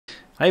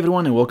Hi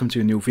everyone and welcome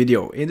to a new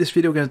video. In this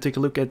video we're going to take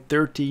a look at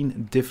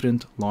 13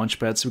 different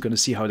launchpads. We're going to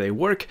see how they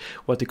work,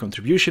 what the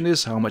contribution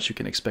is, how much you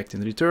can expect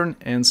in return,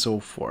 and so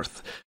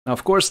forth. Now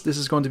of course this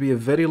is going to be a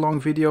very long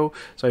video,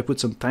 so I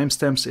put some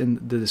timestamps in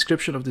the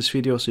description of this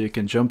video so you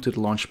can jump to the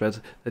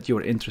launchpad that you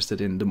are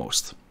interested in the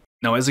most.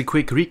 Now as a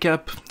quick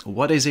recap,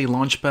 what is a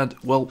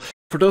launchpad? Well,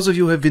 for those of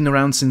you who have been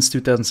around since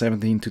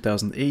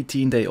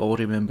 2017-2018, they all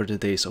remember the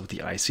days of the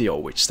ICO,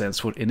 which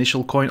stands for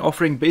Initial Coin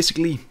Offering.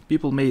 Basically,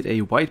 people made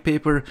a white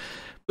paper,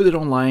 put it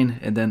online,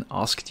 and then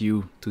asked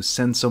you to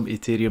send some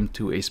Ethereum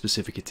to a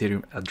specific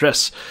Ethereum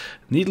address.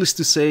 Needless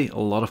to say, a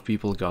lot of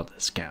people got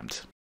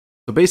scammed.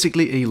 So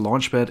basically, a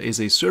launchpad is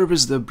a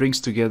service that brings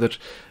together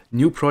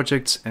new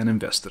projects and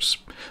investors.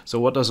 So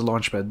what does a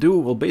launchpad do?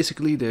 Well,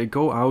 basically they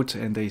go out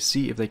and they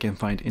see if they can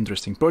find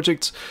interesting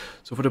projects.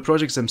 So for the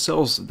projects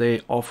themselves,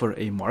 they offer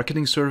a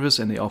marketing service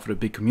and they offer a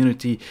big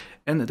community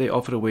and they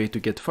offer a way to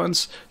get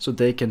funds so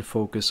they can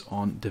focus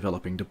on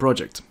developing the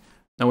project.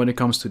 Now when it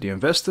comes to the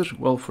investor,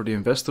 well, for the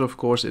investor of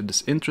course it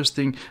is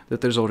interesting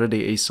that there's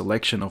already a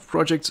selection of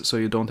projects, so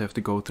you don't have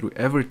to go through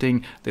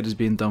everything that is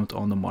being dumped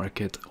on the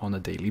market on a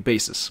daily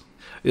basis.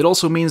 It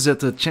also means that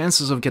the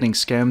chances of getting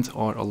scammed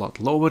are a lot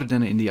lower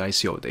than in the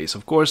ICO days.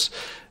 Of course,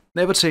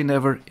 never say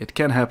never, it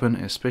can happen,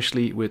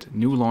 especially with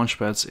new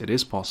launchpads, it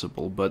is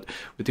possible, but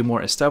with the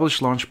more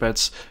established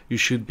launchpads, you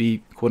should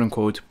be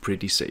quote-unquote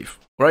pretty safe.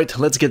 Alright,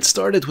 let's get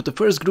started with the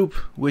first group,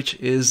 which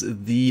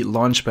is the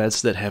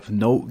launchpads that have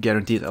no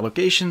guaranteed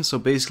allocation, so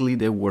basically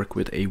they work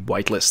with a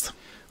whitelist.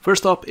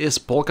 First up is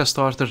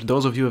Polkastarter.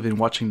 Those of you who have been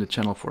watching the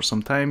channel for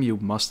some time, you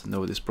must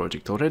know this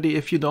project already.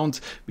 If you don't,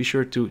 be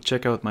sure to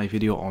check out my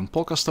video on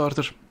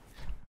Polkastarter.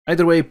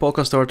 Either way,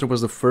 Polkastarter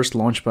was the first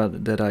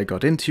launchpad that I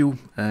got into,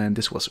 and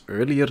this was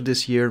earlier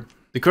this year.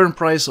 The current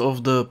price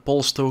of the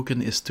Pols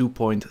token is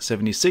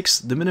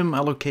 2.76. The minimum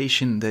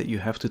allocation that you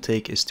have to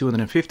take is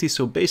 250,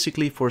 so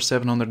basically for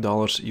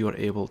 $700 you are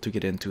able to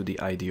get into the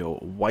IDO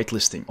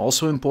whitelisting.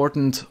 Also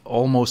important,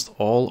 almost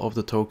all of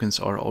the tokens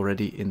are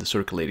already in the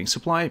circulating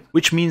supply,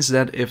 which means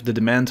that if the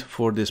demand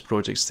for this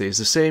project stays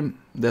the same,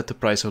 that the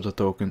price of the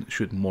token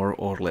should more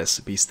or less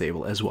be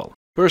stable as well.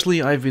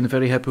 Personally, I've been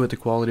very happy with the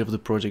quality of the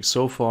project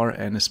so far,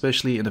 and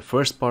especially in the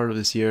first part of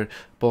this year,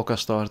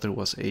 Polkastarter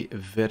was a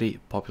very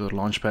popular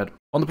launchpad.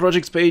 On the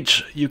project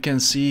page, you can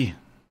see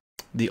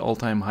the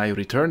all-time high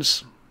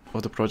returns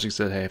of the projects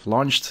that I have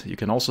launched. You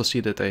can also see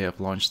that I have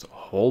launched a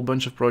whole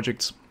bunch of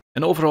projects,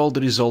 and overall the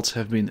results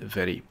have been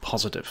very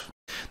positive.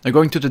 Now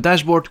going to the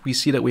dashboard, we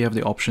see that we have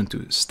the option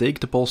to stake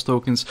the Pols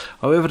tokens.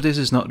 However, this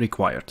is not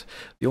required.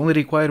 The only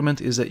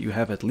requirement is that you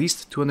have at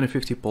least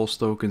 250 Pols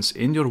tokens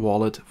in your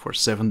wallet for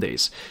 7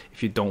 days.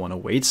 If you don't want to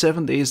wait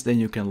 7 days, then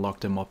you can lock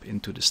them up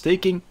into the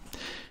staking.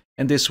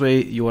 And this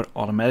way you are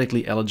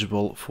automatically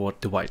eligible for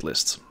the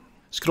whitelist.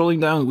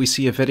 Scrolling down, we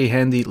see a very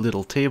handy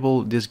little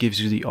table. This gives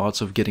you the odds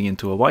of getting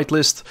into a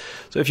whitelist.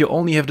 So if you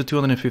only have the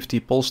 250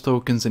 Pols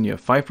tokens, then you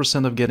have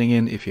 5% of getting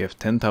in. If you have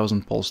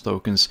 10,000 Pols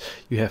tokens,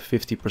 you have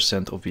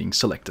 50% of being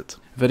selected.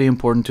 Very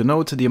important to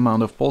note, the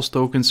amount of Pols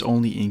tokens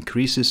only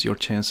increases your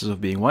chances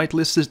of being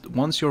whitelisted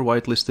once you're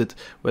whitelisted.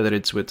 Whether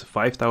it's with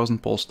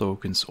 5,000 Pols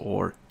tokens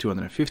or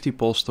 250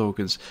 Pols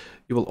tokens,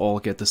 you will all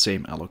get the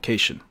same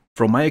allocation.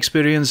 From my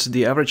experience,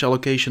 the average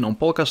allocation on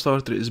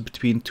Polkastarter is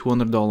between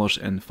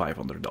 $200 and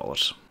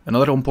 $500.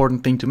 Another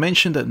important thing to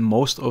mention that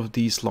most of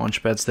these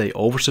launchpads, they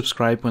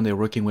oversubscribe when they're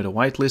working with a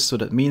whitelist, so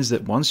that means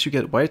that once you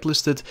get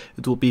whitelisted,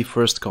 it will be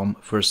first come,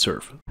 first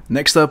serve.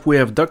 Next up we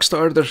have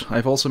Duckstarter.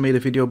 I've also made a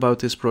video about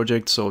this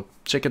project, so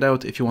check it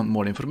out if you want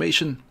more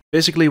information.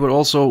 Basically, we're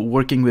also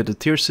working with a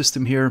tier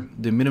system here.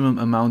 The minimum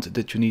amount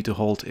that you need to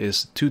hold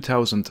is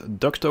 2,000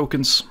 Duck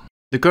tokens.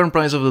 The current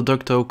price of the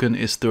Duck token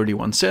is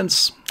 31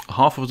 cents.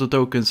 Half of the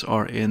tokens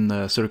are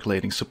in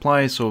circulating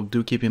supply, so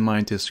do keep in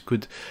mind this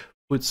could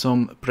put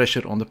some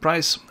pressure on the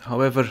price.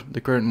 However,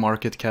 the current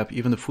market cap,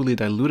 even the fully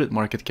diluted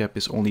market cap,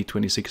 is only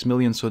 26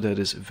 million, so that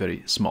is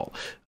very small.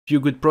 A few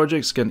good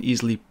projects can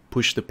easily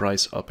push the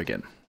price up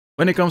again.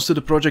 When it comes to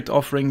the project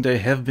offering, they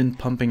have been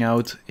pumping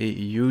out a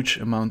huge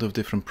amount of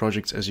different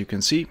projects, as you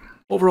can see.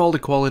 Overall, the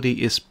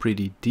quality is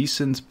pretty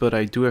decent, but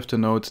I do have to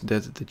note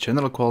that the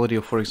general quality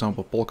of, for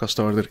example,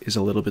 Polkastarter is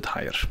a little bit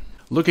higher.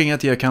 Looking at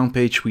the account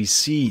page, we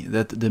see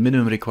that the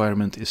minimum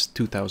requirement is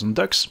 2,000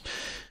 ducks.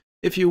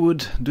 If you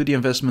would do the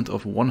investment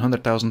of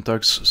 100,000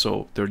 ducks,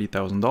 so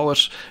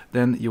 $30,000,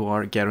 then you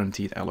are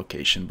guaranteed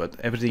allocation, but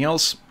everything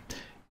else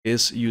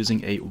is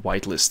using a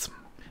whitelist.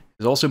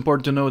 It's also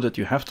important to know that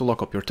you have to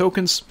lock up your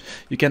tokens.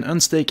 You can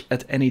unstake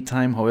at any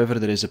time, however,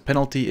 there is a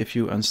penalty if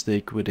you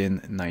unstake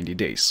within 90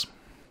 days.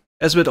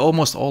 As with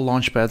almost all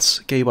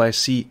launchpads,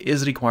 KYC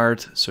is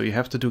required, so you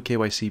have to do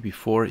KYC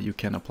before you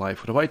can apply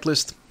for the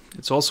whitelist.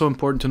 It's also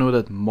important to know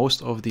that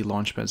most of the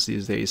launchpads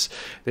these days,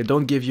 they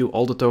don't give you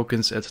all the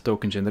tokens at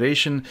token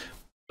generation,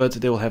 but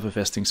they will have a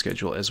vesting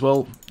schedule as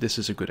well. This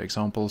is a good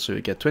example. So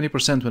you get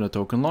 20% when a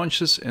token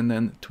launches and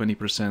then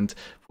 20%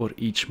 for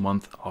each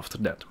month after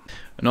that.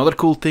 Another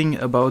cool thing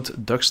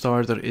about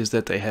Duckstarter is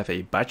that they have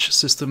a batch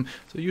system.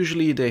 So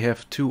usually they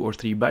have 2 or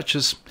 3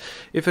 batches.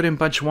 If you're in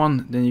batch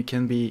 1, then you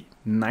can be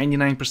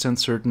 99%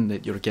 certain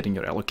that you're getting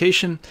your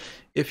allocation.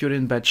 If you're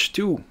in batch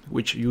 2,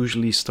 which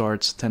usually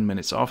starts 10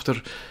 minutes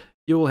after,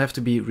 you will have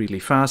to be really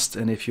fast,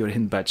 and if you're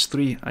in batch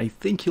 3, I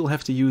think you'll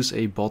have to use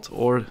a bot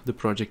or the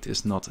project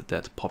is not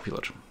that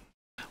popular.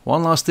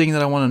 One last thing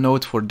that I want to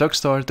note for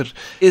Duckstarter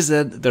is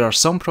that there are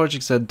some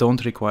projects that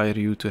don't require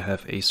you to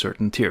have a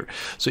certain tier.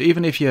 So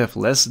even if you have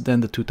less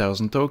than the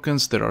 2000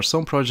 tokens, there are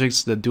some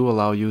projects that do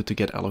allow you to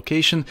get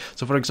allocation.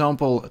 So for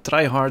example,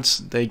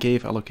 Tryhards, they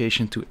gave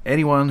allocation to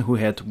anyone who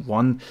had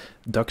 1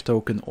 Duck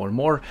token or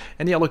more,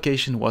 and the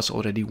allocation was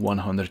already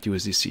 100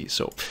 USDC.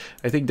 So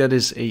I think that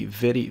is a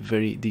very,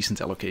 very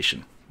decent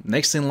allocation.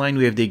 Next in line,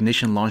 we have the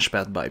Ignition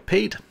Launchpad by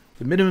Paid.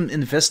 The minimum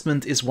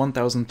investment is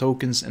 1000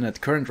 tokens, and at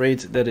current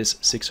rate that is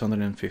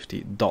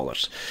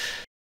 $650.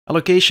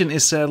 Allocation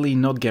is sadly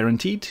not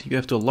guaranteed. You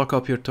have to lock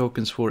up your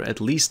tokens for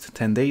at least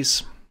 10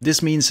 days.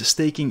 This means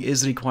staking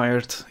is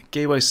required,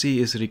 KYC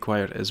is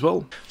required as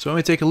well. So when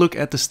we take a look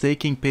at the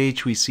staking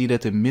page, we see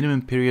that the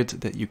minimum period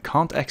that you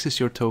can't access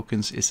your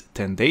tokens is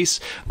 10 days.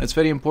 That's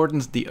very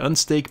important. The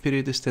unstake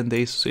period is 10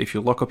 days. So if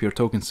you lock up your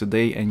tokens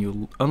today and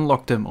you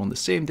unlock them on the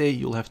same day,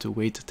 you'll have to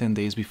wait 10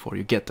 days before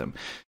you get them.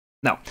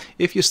 Now,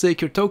 if you stake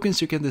your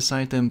tokens, you can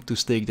decide to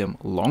stake them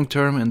long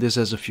term, and this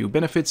has a few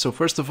benefits. So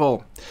first of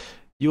all,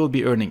 you will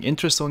be earning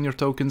interest on your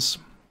tokens,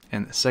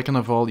 and second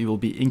of all, you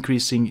will be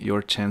increasing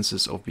your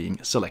chances of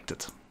being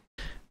selected.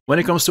 When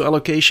it comes to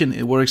allocation,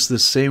 it works the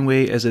same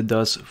way as it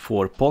does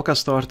for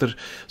Polkastarter.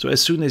 So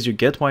as soon as you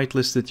get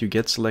whitelisted, you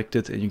get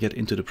selected, and you get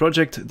into the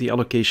project, the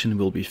allocation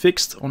will be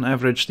fixed. On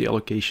average, the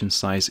allocation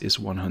size is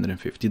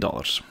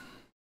 $150.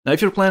 Now,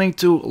 if you're planning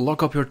to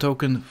lock up your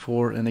token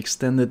for an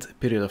extended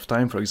period of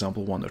time, for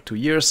example 1 or 2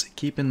 years,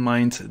 keep in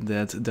mind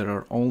that there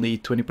are only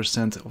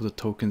 20% of the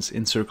tokens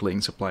in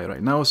circulating supply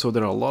right now, so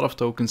there are a lot of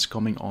tokens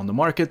coming on the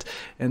market,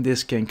 and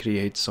this can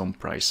create some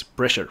price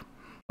pressure.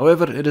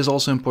 However, it is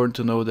also important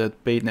to know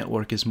that Paid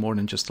Network is more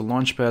than just a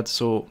launchpad,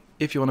 so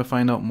if you want to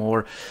find out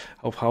more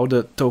of how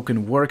the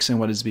token works and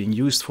what it's being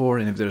used for,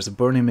 and if there's a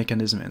burning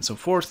mechanism and so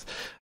forth,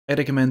 I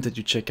recommend that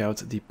you check out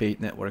the Paid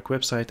Network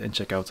website and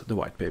check out the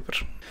white paper.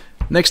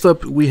 Next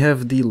up, we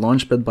have the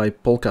Launchpad by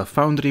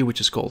Polkafoundry,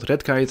 which is called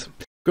Red Kite.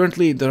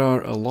 Currently, there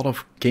are a lot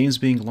of games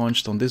being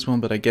launched on this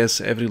one, but I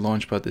guess every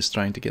launchpad is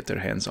trying to get their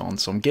hands on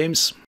some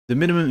games. The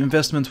minimum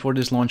investment for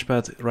this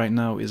launchpad right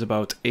now is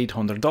about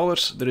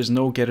 $800. There is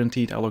no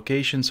guaranteed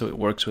allocation, so it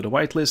works with a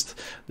whitelist.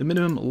 The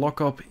minimum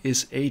lockup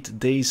is 8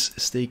 days,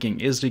 staking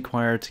is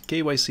required,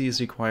 KYC is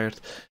required,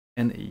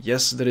 and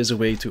yes, there is a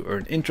way to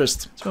earn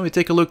interest. So when we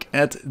take a look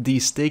at the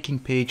staking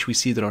page, we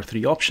see there are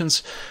 3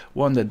 options.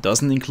 One that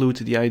doesn't include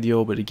the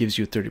IDO, but it gives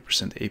you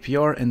 30%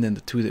 APR, and then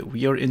the 2 that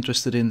we are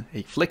interested in,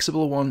 a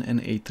flexible one and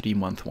a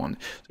 3-month one.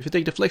 So if you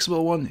take the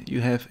flexible one,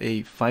 you have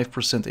a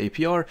 5%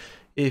 APR.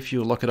 If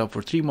you lock it up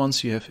for 3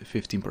 months, you have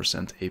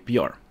 15%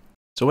 APR.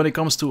 So when it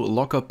comes to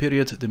lockup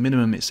period, the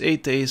minimum is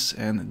 8 days,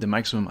 and the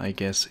maximum, I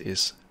guess,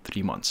 is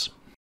 3 months.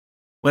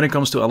 When it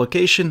comes to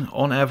allocation,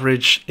 on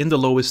average, in the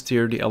lowest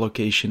tier, the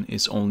allocation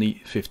is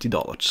only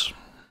 $50.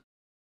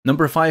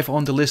 Number 5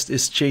 on the list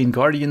is Chain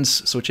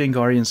Guardians. So Chain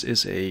Guardians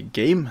is a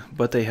game,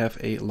 but they have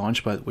a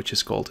launchpad which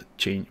is called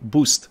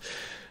Chainboost.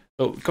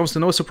 So it comes to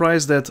no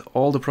surprise that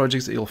all the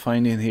projects that you'll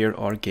find in here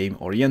are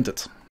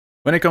game-oriented.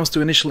 When it comes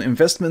to initial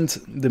investment,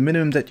 the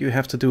minimum that you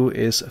have to do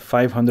is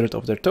 500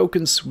 of their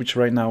tokens, which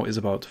right now is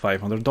about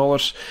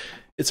 $500.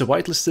 It's a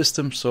whitelist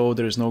system, so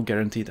there is no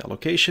guaranteed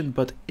allocation,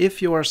 but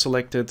if you are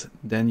selected,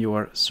 then you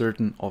are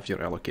certain of your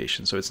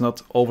allocation. So it's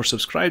not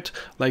oversubscribed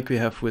like we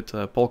have with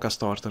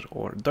Polkastarter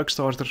or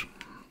Duckstarter.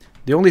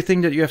 The only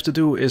thing that you have to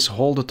do is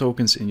hold the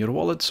tokens in your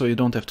wallet, so you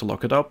don't have to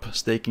lock it up.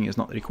 Staking is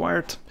not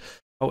required.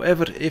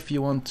 However, if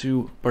you want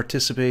to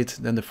participate,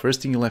 then the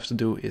first thing you'll have to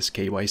do is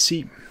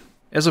KYC.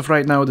 As of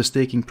right now, the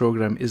staking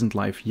program isn't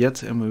live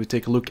yet, and when we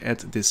take a look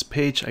at this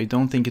page, I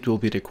don't think it will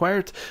be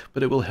required,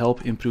 but it will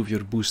help improve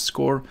your boost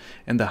score,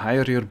 and the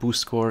higher your boost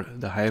score,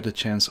 the higher the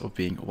chance of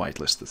being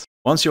whitelisted.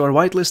 Once you are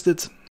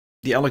whitelisted,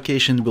 the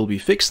allocation will be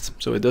fixed,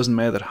 so it doesn't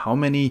matter how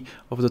many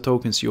of the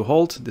tokens you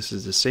hold. This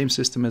is the same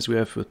system as we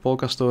have with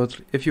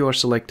Polkastarter. If you are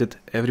selected,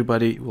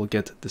 everybody will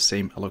get the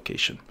same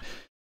allocation.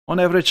 On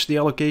average, the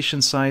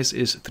allocation size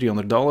is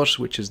 $300,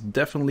 which is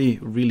definitely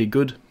really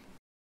good.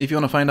 If you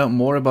want to find out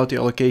more about the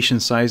allocation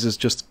sizes,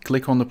 just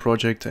click on the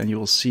project and you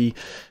will see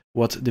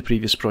what the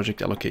previous project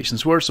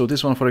allocations were. So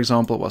this one, for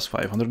example, was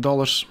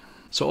 $500.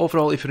 So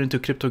overall, if you're into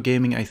crypto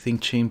gaming, I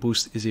think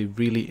Chainboost is a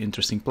really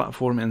interesting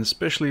platform, and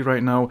especially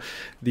right now,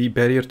 the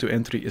barrier to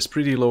entry is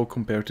pretty low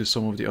compared to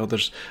some of the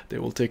others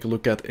that we'll take a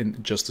look at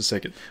in just a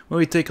second. When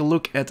we take a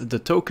look at the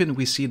token,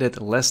 we see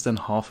that less than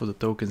half of the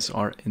tokens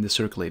are in the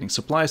circulating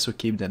supply, so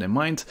keep that in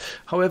mind.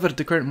 However,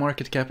 the current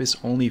market cap is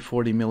only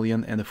 40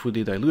 million and the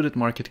fully diluted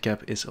market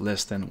cap is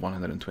less than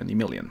 120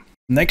 million.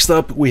 Next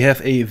up, we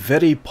have a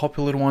very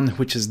popular one,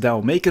 which is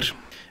DaoMaker.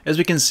 As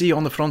we can see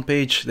on the front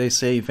page, they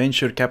say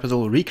venture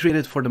capital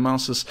recreated for the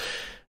masses.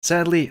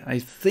 Sadly, I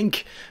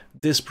think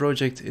this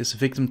project is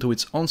victim to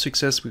its own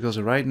success, because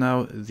right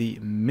now the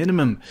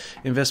minimum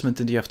investment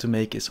that you have to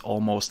make is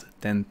almost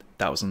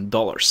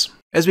 $10,000.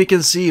 As we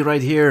can see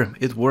right here,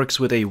 it works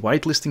with a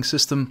whitelisting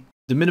system.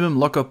 The minimum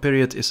lockup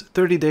period is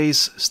 30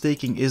 days,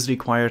 staking is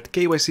required,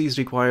 KYC is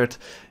required,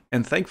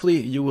 and thankfully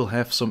you will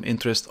have some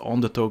interest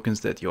on the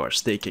tokens that you are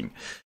staking.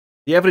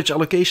 The average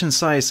allocation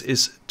size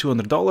is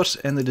 $200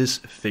 and it is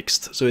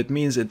fixed. So it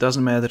means it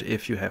doesn't matter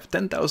if you have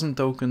 10,000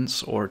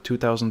 tokens or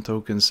 2,000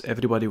 tokens,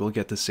 everybody will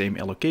get the same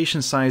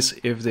allocation size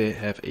if they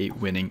have a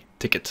winning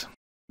ticket.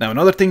 Now,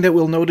 another thing that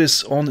we'll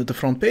notice on the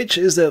front page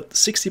is that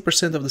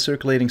 60% of the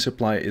circulating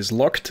supply is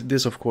locked.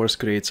 This of course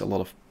creates a lot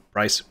of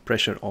price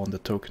pressure on the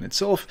token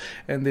itself,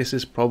 and this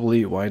is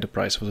probably why the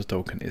price of the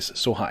token is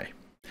so high.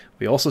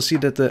 We also see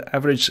that the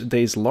average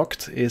days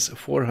locked is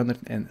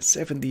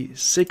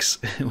 476,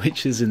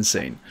 which is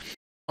insane.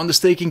 On the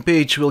staking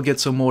page, we'll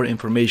get some more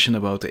information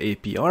about the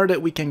APR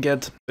that we can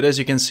get. But as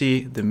you can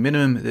see, the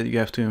minimum that you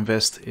have to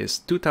invest is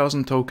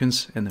 2,000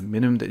 tokens and the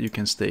minimum that you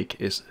can stake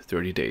is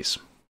 30 days.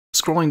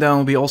 Scrolling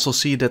down, we also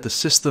see that the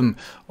system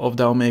of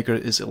DaoMaker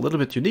is a little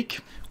bit unique.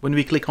 When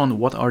we click on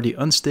what are the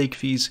unstake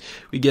fees,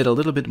 we get a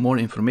little bit more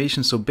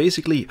information. So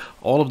basically,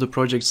 all of the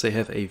projects, they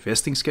have a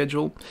vesting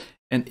schedule.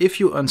 And if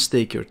you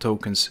unstake your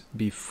tokens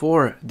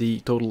before the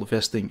total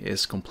vesting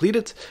is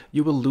completed,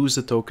 you will lose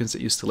the tokens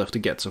that you still have to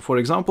get. So for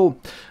example,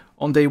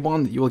 on day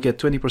 1, you will get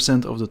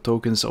 20% of the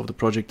tokens of the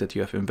project that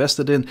you have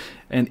invested in,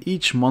 and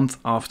each month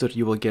after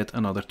you will get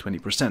another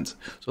 20%.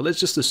 So let's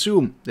just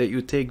assume that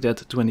you take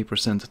that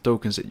 20%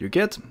 tokens that you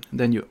get,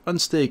 then you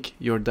unstake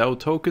your DAO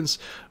tokens,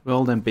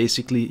 well then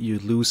basically you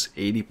lose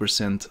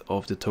 80%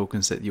 of the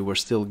tokens that you were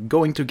still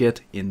going to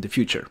get in the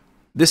future.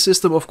 This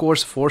system of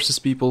course forces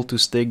people to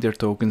stake their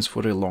tokens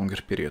for a longer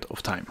period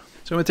of time.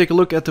 So when we take a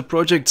look at the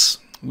projects,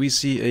 we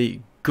see a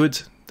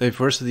good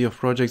diversity of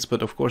projects,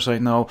 but of course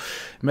right now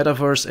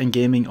metaverse and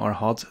gaming are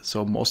hot,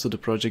 so most of the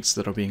projects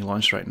that are being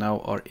launched right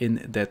now are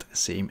in that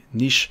same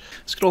niche.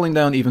 Scrolling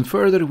down even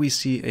further, we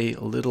see a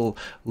little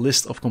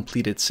list of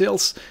completed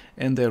sales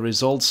and their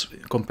results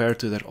compared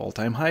to their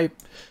all-time high.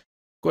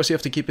 Of course, you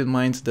have to keep in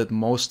mind that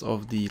most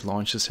of the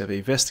launches have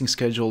a vesting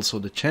schedule, so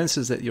the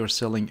chances that you're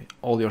selling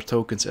all your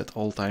tokens at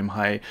all-time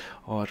high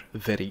are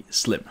very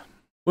slim.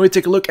 When we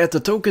take a look at the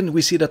token,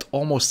 we see that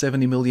almost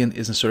 70 million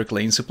is in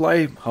circulating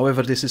supply.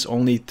 However, this is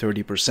only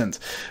 30%.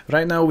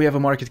 Right now we have a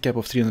market cap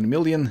of 300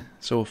 million,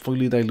 so a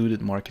fully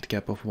diluted market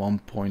cap of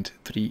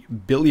 1.3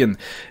 billion.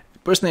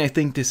 Personally, I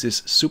think this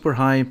is super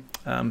high.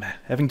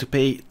 Having to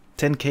pay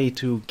 10k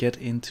to get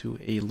into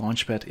a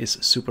launchpad is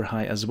super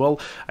high as well.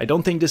 I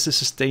don't think this is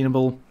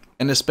sustainable.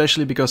 And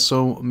especially because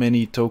so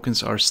many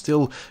tokens are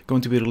still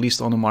going to be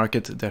released on the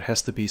market, there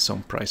has to be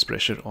some price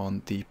pressure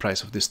on the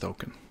price of this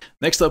token.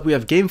 Next up, we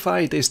have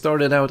GameFi. They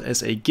started out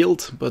as a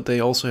guild, but they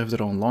also have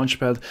their own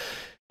launchpad.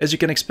 As you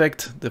can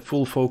expect, the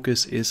full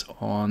focus is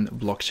on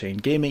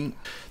blockchain gaming.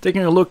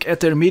 Taking a look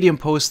at their Medium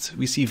post,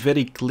 we see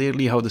very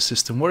clearly how the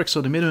system works.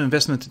 So the minimum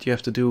investment that you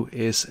have to do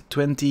is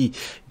 20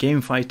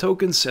 GameFi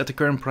tokens. At the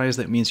current price,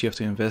 that means you have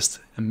to invest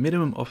a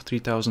minimum of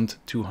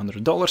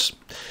 $3,200.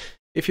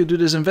 If you do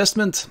this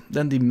investment,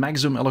 then the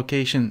maximum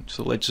allocation,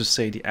 so let's just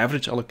say the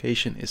average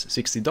allocation is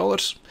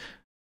 $60.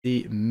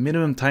 The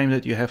minimum time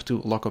that you have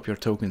to lock up your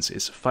tokens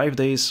is 5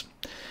 days.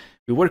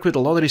 We work with a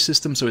lottery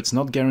system, so it's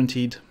not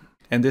guaranteed.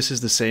 And this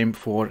is the same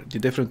for the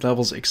different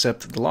levels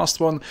except the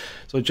last one.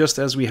 So just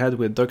as we had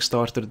with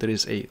Duckstarter, there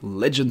is a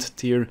legend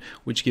tier,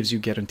 which gives you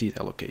guaranteed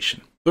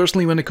allocation.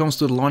 Personally, when it comes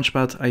to the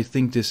Launchpad, I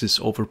think this is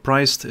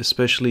overpriced,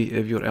 especially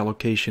if your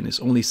allocation is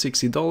only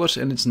 $60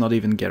 and it's not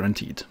even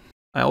guaranteed.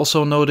 I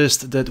also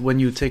noticed that when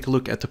you take a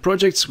look at the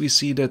projects, we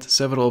see that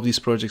several of these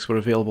projects were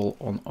available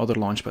on other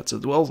launchpads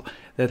as well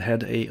that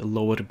had a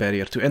lower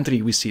barrier to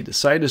entry. We see the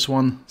Sidus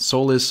one,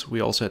 Solis,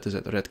 we also had this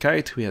at Red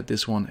Kite, we had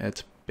this one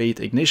at Paid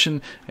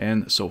Ignition,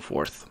 and so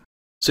forth.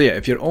 So yeah,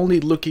 if you're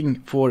only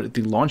looking for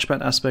the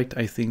launchpad aspect,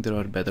 I think there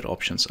are better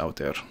options out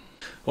there.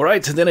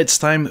 Alright, then it's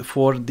time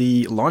for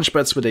the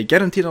launchpads with a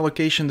guaranteed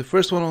allocation. The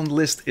first one on the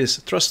list is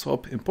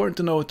Trustswap. Important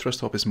to know,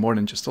 Trustswap is more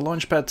than just a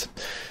launchpad.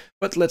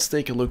 But let's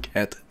take a look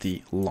at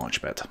the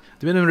Launchpad.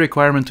 The minimum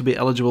requirement to be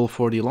eligible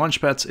for the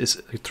Launchpads is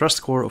a trust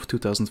score of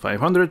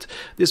 2,500.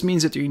 This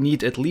means that you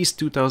need at least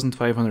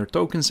 2,500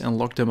 tokens and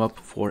lock them up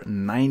for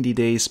 90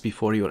 days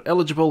before you're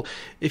eligible.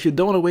 If you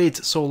don't want to wait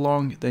so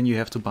long, then you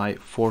have to buy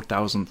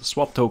 4,000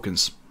 swap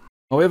tokens.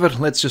 However,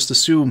 let's just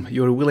assume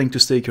you're willing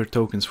to stake your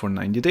tokens for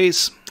 90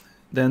 days.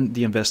 Then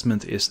the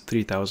investment is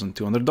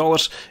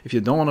 $3,200. If you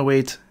don't want to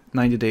wait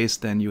 90 days,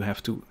 then you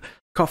have to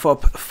cough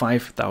up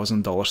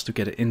 $5,000 to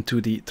get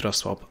into the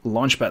Trustswap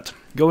Launchpad.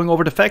 Going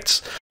over the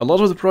facts, a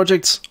lot of the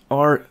projects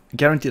are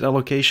guaranteed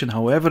allocation.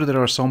 However,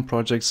 there are some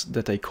projects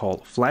that they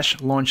call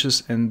flash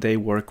launches and they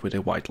work with a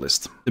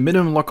whitelist. The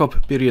minimum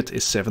lockup period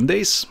is 7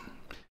 days.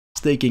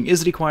 Staking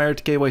is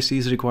required, KYC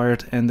is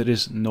required, and there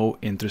is no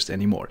interest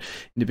anymore.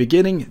 In the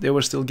beginning, they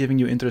were still giving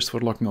you interest for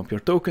locking up your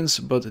tokens,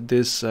 but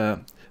this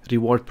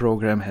reward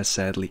program has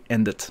sadly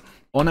ended.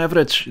 On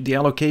average, the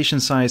allocation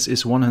size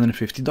is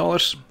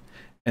 $150,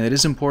 and it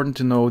is important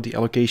to know the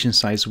allocation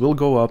size will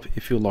go up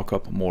if you lock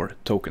up more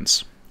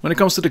tokens. When it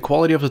comes to the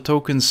quality of the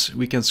tokens,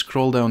 we can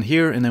scroll down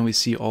here and then we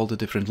see all the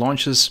different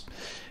launches.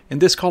 In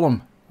this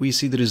column, we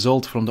see the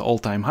result from the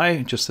all-time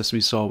high, just as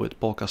we saw with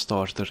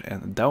Polkastarter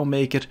and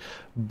DaoMaker,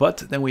 but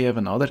then we have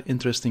another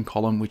interesting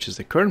column, which is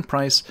the current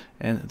price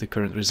and the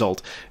current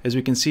result. As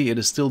we can see, it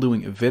is still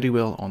doing very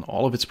well on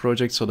all of its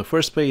projects. So the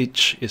first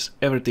page is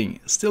everything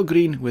still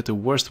green, with the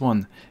worst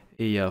one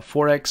a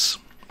 4x.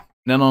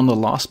 Then on the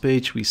last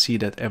page, we see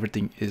that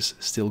everything is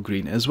still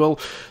green as well.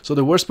 So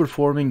the worst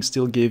performing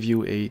still gave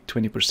you a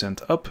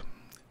 20% up.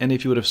 And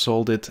if you would have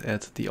sold it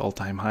at the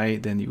all-time high,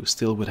 then you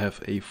still would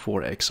have a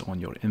 4x on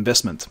your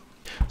investment.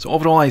 So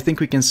overall, I think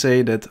we can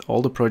say that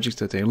all the projects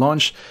that they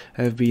launch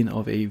have been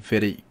of a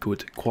very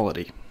good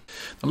quality.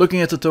 Now, looking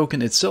at the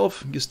token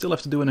itself, you still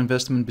have to do an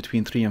investment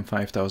between $3,000 and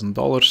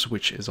 $5,000,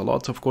 which is a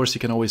lot. Of course,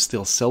 you can always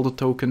still sell the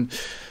token.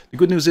 The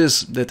good news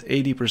is that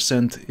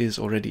 80% is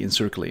already in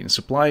circulating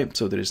supply,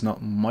 so there is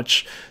not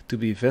much to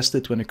be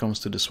vested when it comes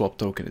to the swap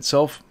token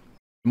itself.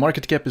 The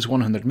market cap is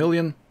 100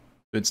 million.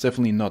 So it's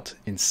definitely not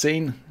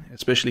insane,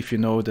 especially if you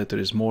know that there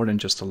is more than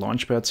just a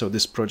launchpad, so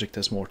this project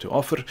has more to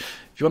offer.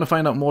 If you want to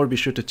find out more, be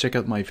sure to check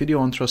out my video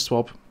on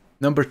Trustswap.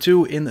 Number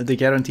 2 in the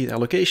guaranteed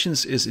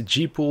allocations is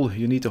Gpool.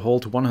 You need to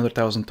hold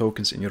 100,000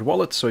 tokens in your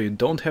wallet, so you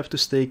don't have to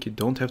stake, you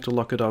don't have to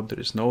lock it up, there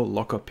is no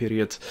lockup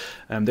period.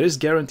 There is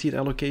guaranteed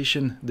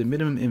allocation. The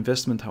minimum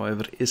investment,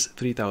 however, is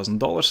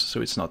 $3,000,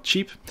 so it's not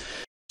cheap.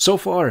 So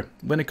far,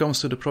 when it comes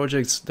to the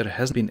projects, there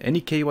hasn't been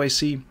any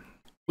KYC,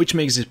 which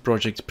makes this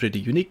project pretty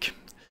unique.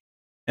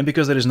 And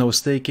because there is no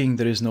staking,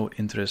 there is no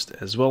interest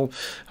as well.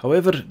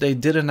 However, they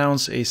did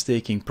announce a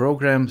staking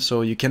program,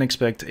 so you can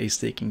expect a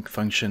staking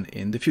function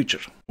in the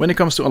future. When it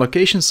comes to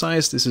allocation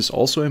size, this is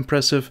also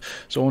impressive.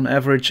 So on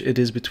average, it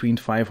is between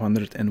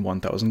 $500 and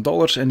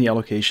 $1,000, and the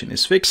allocation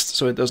is fixed.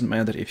 So it doesn't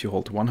matter if you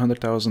hold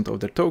 100,000 of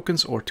their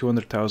tokens or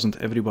 200,000,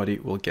 everybody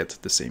will get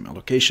the same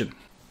allocation.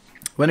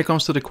 When it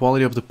comes to the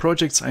quality of the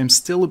projects, I'm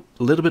still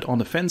a little bit on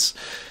the fence.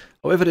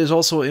 However, it is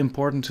also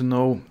important to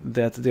know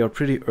that they are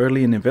pretty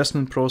early in the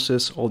investment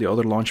process. All the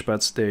other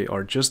launchpads, they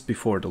are just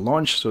before the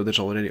launch, so there's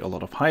already a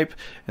lot of hype,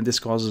 and this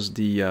causes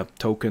the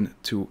token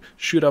to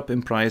shoot up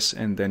in price,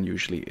 and then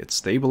usually it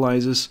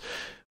stabilizes.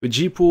 With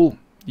Gpool,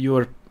 you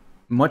are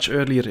much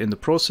earlier in the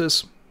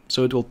process,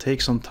 so it will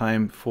take some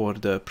time for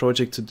the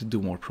project to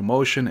do more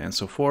promotion and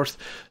so forth.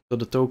 So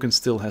the token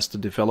still has to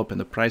develop,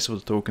 and the price of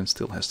the token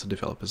still has to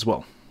develop as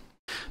well.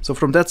 So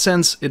from that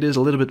sense, it is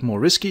a little bit more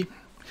risky.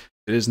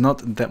 There is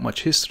not that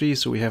much history,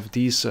 so we have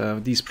these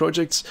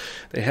projects.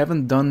 They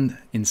haven't done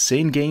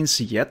insane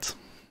gains yet,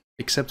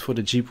 except for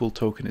the Gpool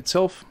token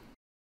itself.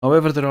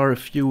 However, there are a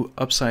few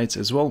upsides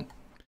as well.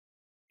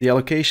 The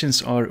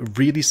allocations are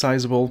really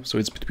sizable, so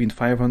it's between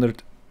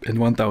 $500 and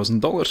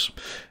 $1,000.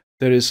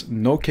 There is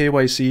no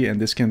KYC, and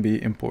this can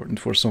be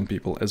important for some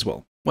people as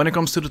well. When it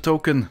comes to the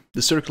token,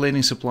 the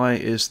circulating supply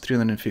is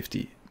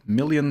 350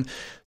 million.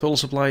 Total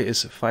supply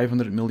is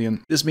 500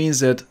 million. This means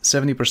that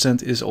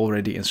 70% is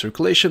already in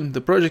circulation. The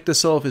project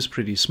itself is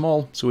pretty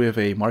small, so we have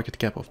a market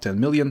cap of 10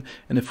 million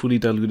and a fully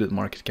diluted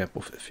market cap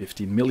of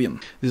 15 million.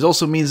 This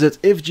also means that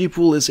if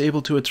Gpool is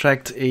able to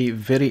attract a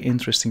very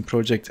interesting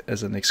project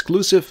as an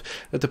exclusive,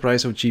 that the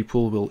price of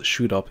Gpool will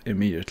shoot up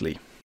immediately.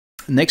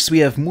 Next we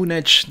have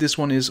Moonedge. This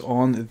one is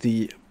on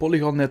the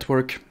Polygon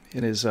network.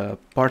 It is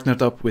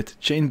partnered up with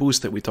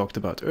Chainboost that we talked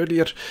about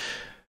earlier.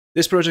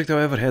 This project,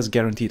 however, has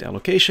guaranteed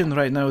allocation.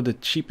 Right now, the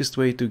cheapest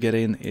way to get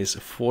in is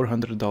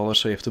 $400,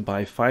 so you have to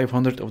buy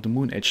 500 of the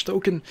Moonedge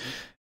token.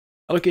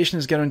 Allocation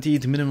is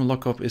guaranteed, minimum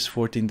lockup is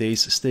 14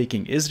 days,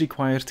 staking is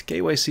required,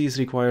 KYC is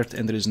required,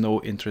 and there is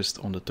no interest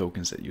on the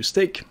tokens that you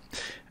stake.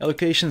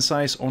 Allocation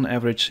size on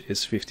average is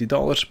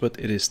 $50, but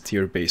it is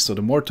tier based, so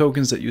the more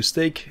tokens that you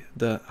stake,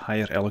 the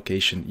higher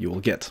allocation you will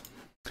get.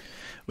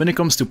 When it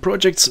comes to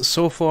projects,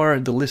 so far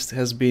the list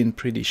has been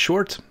pretty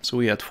short. So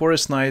we had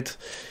Forest Knight,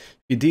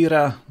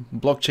 Idira,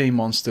 Blockchain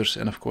Monsters,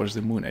 and of course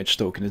the Moonedge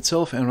token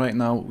itself. And right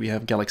now we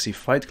have Galaxy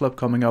Fight Club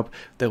coming up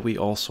that we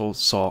also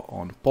saw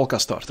on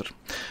Polkastarter.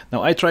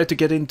 Now I tried to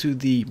get into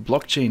the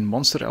Blockchain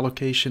Monster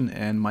allocation,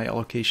 and my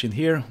allocation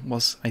here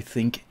was, I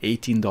think,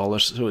 $18,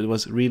 so it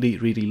was really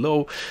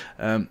low.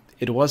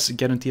 It was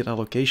guaranteed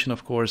allocation,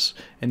 of course,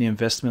 and the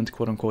investment,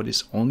 quote unquote,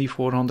 is only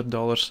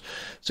 $400.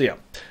 So yeah,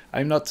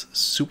 I'm not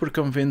super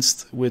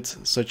convinced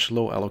with such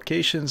low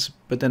allocations,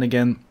 but then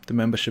again, the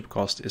membership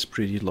cost is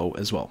pretty low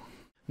as well.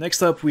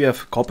 Next up, we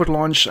have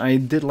Copperlaunch. I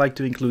did like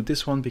to include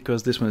this one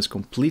because this one is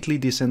completely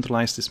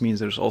decentralized. This means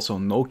there's also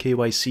no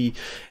KYC,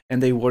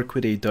 and they work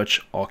with a Dutch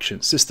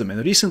auction system.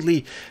 And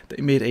recently,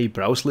 they made a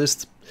browse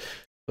list.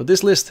 So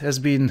this list has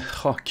been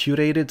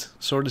curated,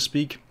 so to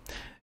speak,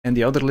 and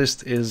the other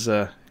list is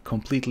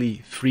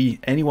completely free.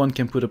 Anyone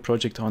can put a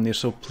project on here,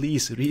 so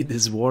please read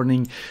this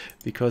warning,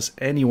 because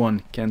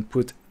anyone can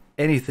put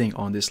anything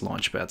on this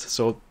launchpad.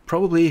 So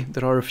probably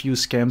there are a few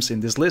scams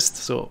in this list.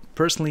 So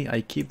personally,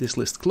 I keep this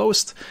list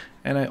closed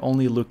and I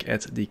only look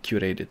at the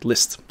curated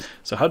list.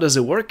 So how does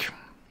it work?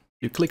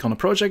 You click on a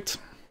project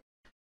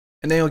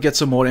and then you'll get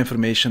some more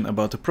information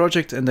about the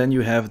project, and then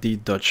you have the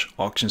Dutch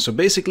auction. So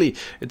basically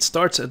it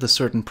starts at a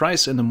certain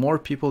price, and the more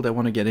people that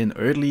want to get in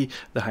early,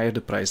 the higher the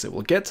price they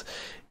will get.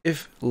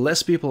 If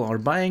less people are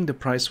buying, the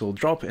price will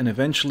drop, and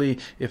eventually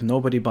if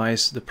nobody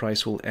buys, the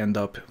price will end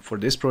up for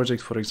this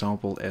project, for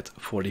example, at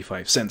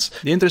 45 cents.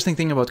 The interesting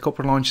thing about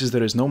Copperlaunch is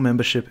there is no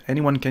membership,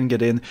 anyone can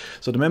get in,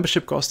 so the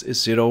membership cost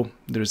is 0.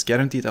 There is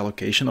guaranteed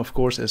allocation, of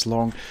course, as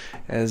long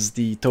as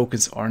the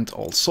tokens aren't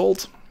all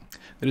sold.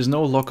 There is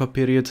no lockup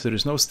period, there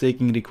is no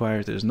staking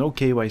required, there is no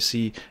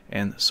KYC,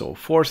 and so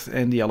forth.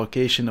 And the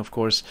allocation, of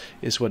course,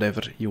 is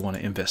whatever you want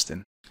to invest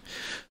in.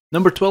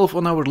 Number 12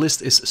 on our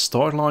list is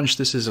Starlaunch.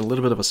 This is a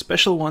little bit of a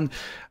special one.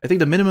 I think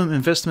the minimum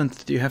investment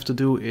that you have to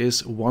do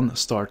is 1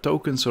 star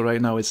token. So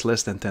right now it's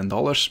less than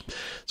 $10.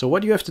 So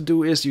what you have to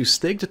do is you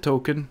stake the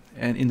token,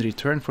 and in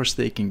return for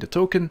staking the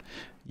token,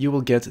 you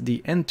will get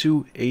the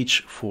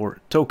N2H4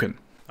 token.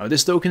 Now,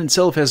 this token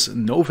itself has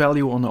no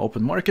value on the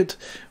open market,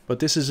 but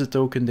this is a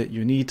token that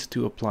you need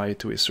to apply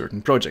to a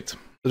certain project.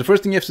 So the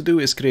first thing you have to do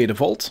is create a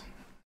vault.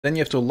 Then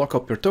you have to lock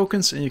up your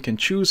tokens, and you can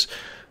choose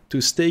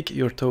to stake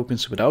your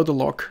tokens without a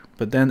lock.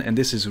 But then, and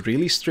this is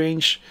really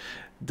strange,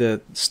 the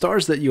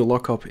stars that you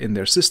lock up in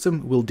their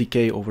system will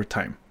decay over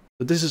time.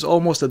 So this is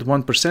almost at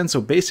 1%.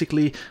 So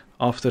basically,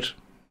 after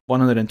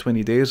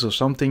 120 days or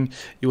something,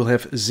 you will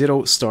have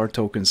 0 star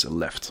tokens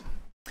left.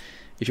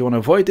 If you want to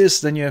avoid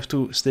this, then you have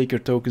to stake your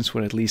tokens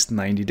for at least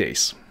 90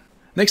 days.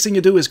 Next thing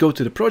you do is go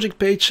to the project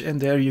page, and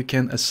there you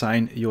can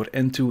assign your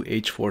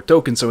N2H4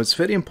 token. So it's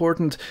very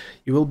important,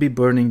 you will be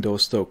burning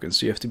those tokens.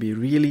 So you have to be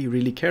really,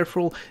 really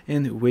careful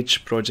in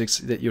which projects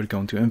that you're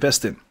going to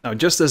invest in. Now,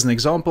 just as an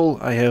example,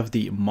 I have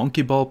the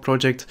Monkey Ball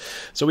project.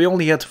 So we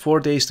only had 4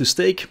 days to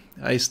stake.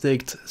 I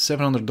staked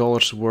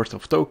 $700 worth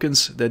of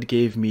tokens. That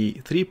gave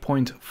me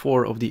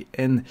 3.4 of the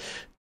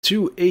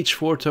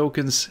N2H4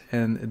 tokens,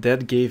 and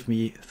that gave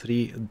me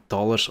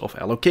 $3 of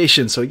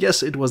allocation. So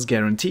yes, it was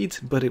guaranteed,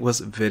 but it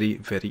was very,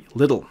 very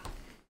little.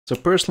 So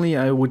personally,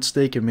 I would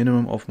stake a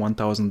minimum of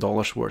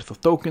 $1,000 worth of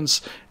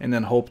tokens and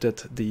then hope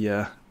that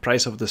the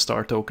price of the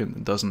star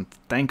token doesn't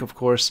tank, of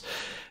course.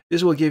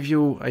 This will give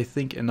you, I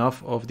think,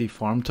 enough of the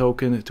farm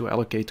token to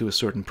allocate to a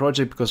certain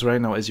project, because right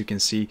now, as you can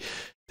see,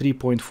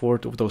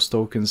 3.4 of those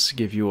tokens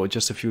give you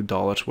just a few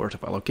dollars worth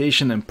of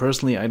allocation, and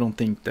personally I don't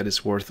think that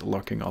is worth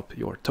locking up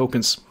your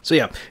tokens. So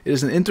yeah, it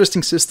is an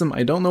interesting system.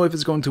 I don't know if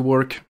it's going to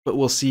work, but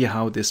we'll see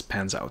how this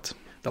pans out.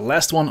 The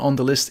last one on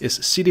the list is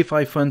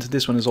Seedify fund.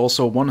 This one is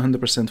also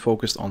 100%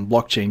 focused on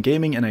blockchain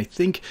gaming, and I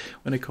think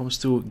when it comes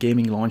to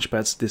gaming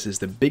launchpads, this is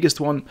the biggest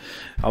one.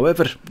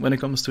 However, when it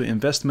comes to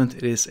investment,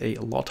 it is a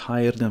lot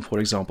higher than, for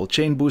example,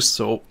 Chainboost.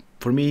 So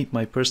for me,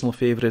 my personal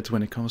favorite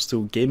when it comes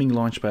to gaming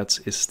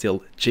launchpads is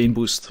still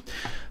Chainboost.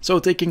 So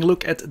taking a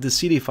look at the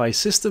Seedify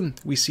system,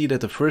 we see that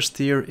the first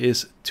tier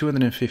is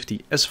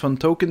 250 S-Fund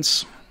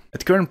tokens.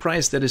 At current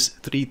price, that is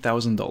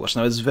 $3,000.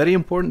 Now, it's very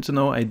important to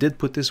know, I did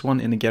put this one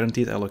in a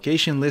guaranteed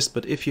allocation list,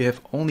 but if you have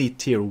only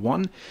tier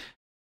 1,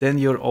 then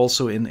you're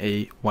also in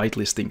a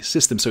whitelisting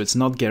system, so it's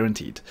not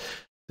guaranteed.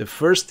 The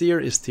first tier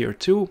is tier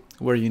 2,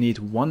 where you need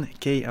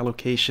 1K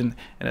allocation,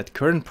 and at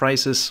current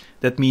prices,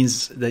 that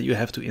means that you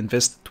have to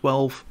invest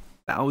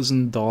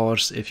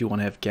 $12,000 if you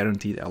want to have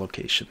guaranteed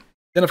allocation.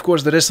 Then, of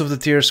course, the rest of the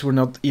tiers we're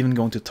not even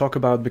going to talk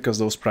about because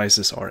those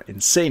prices are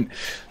insane.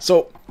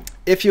 So,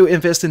 if you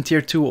invest in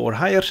tier 2 or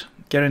higher,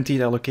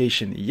 guaranteed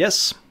allocation,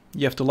 yes.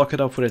 You have to lock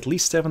it up for at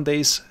least 7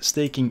 days.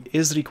 Staking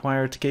is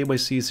required,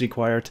 KYC is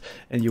required,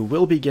 and you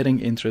will be getting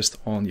interest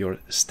on your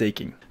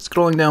staking.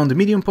 Scrolling down the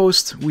Medium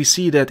post, we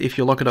see that if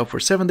you lock it up for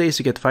 7 days,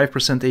 you get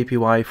 5%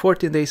 APY,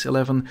 14 days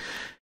 11,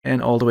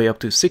 and all the way up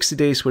to 60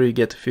 days where you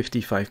get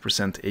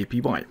 55%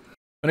 APY.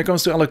 When it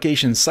comes to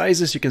allocation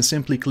sizes, you can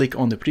simply click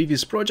on the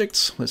previous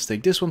projects. Let's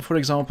take this one, for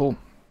example.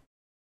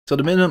 So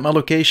the minimum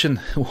allocation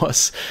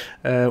was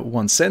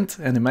 1 cent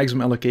and the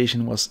maximum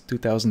allocation was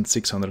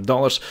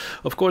 $2,600.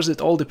 Of course,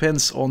 it all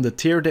depends on the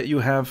tier that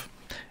you have.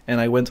 And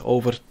I went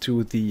over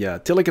to the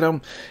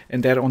Telegram,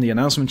 and there on the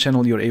announcement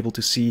channel you're able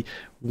to see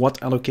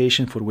what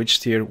allocation for which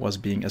tier was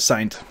being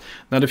assigned.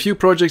 Now, the few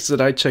projects that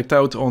I checked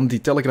out on the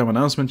Telegram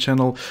announcement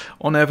channel,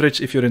 on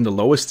average, if you're in the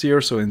lowest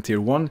tier, so in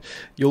tier 1,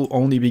 you'll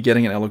only be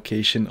getting an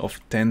allocation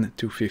of $10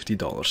 to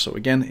 $50. So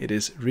again, it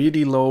is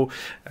really low.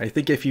 I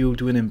think if you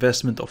do an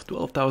investment of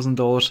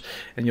 $12,000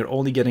 and you're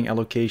only getting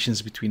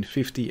allocations between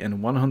 $50 and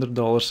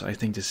 $100, I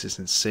think this is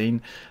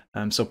insane.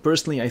 So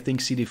personally, I think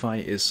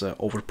Seedify is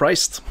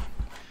overpriced.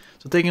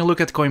 So taking a look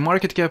at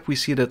CoinMarketCap, we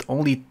see that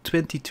only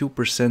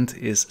 22%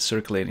 is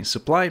circulating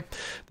supply.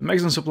 The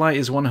maximum supply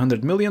is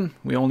 100 million.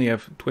 We only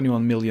have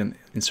 21 million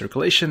in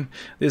circulation.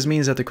 This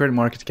means that the current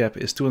market cap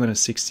is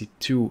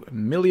 262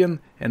 million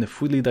and the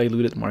fully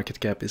diluted market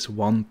cap is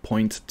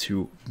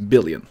 1.2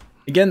 billion.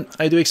 Again,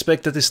 I do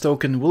expect that this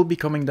token will be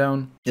coming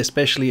down,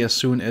 especially as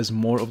soon as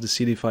more of the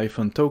Seedify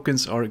fund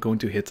tokens are going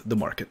to hit the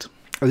market.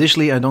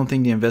 Additionally, I don't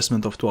think the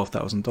investment of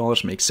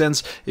 $12,000 makes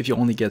sense if you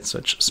only get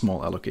such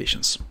small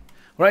allocations.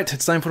 Alright,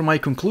 it's time for my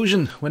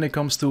conclusion. When it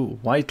comes to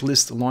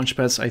whitelist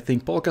launchpads, I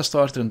think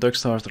Polkastarter and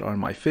Duckstarter are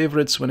my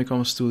favorites. When it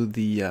comes to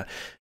the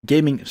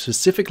gaming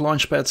specific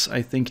launchpads,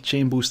 I think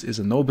Chainboost is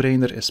a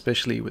no-brainer,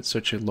 especially with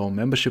such a low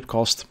membership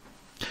cost.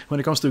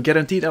 When it comes to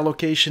guaranteed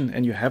allocation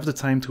and you have the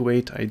time to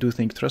wait, I do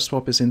think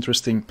Trustswap is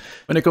interesting.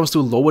 When it comes to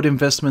lower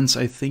investments,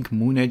 I think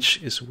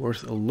Moonedge is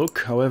worth a look.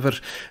 However,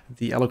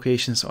 the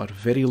allocations are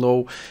very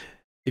low.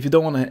 If you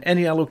don't want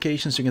any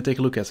allocations, you can take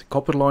a look at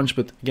Copperlaunch,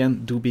 but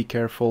again, do be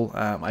careful.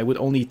 I would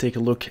only take a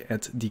look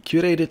at the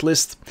curated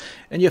list,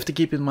 and you have to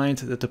keep in mind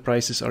that the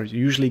prices are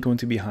usually going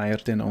to be higher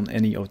than on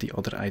any of the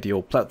other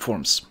IDO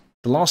platforms.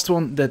 The last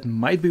one that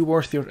might be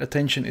worth your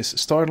attention is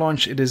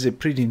Starlaunch. It is a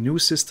pretty new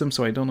system,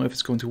 so I don't know if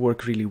it's going to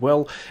work really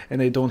well,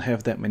 and I don't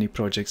have that many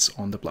projects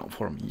on the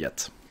platform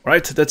yet.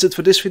 Alright, that's it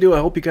for this video. I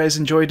hope you guys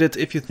enjoyed it.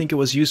 If you think it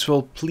was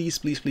useful, please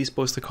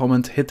post a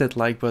comment, hit that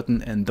like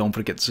button, and don't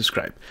forget to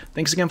subscribe.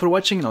 Thanks again for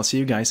watching, and I'll see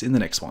you guys in the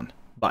next one.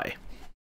 Bye.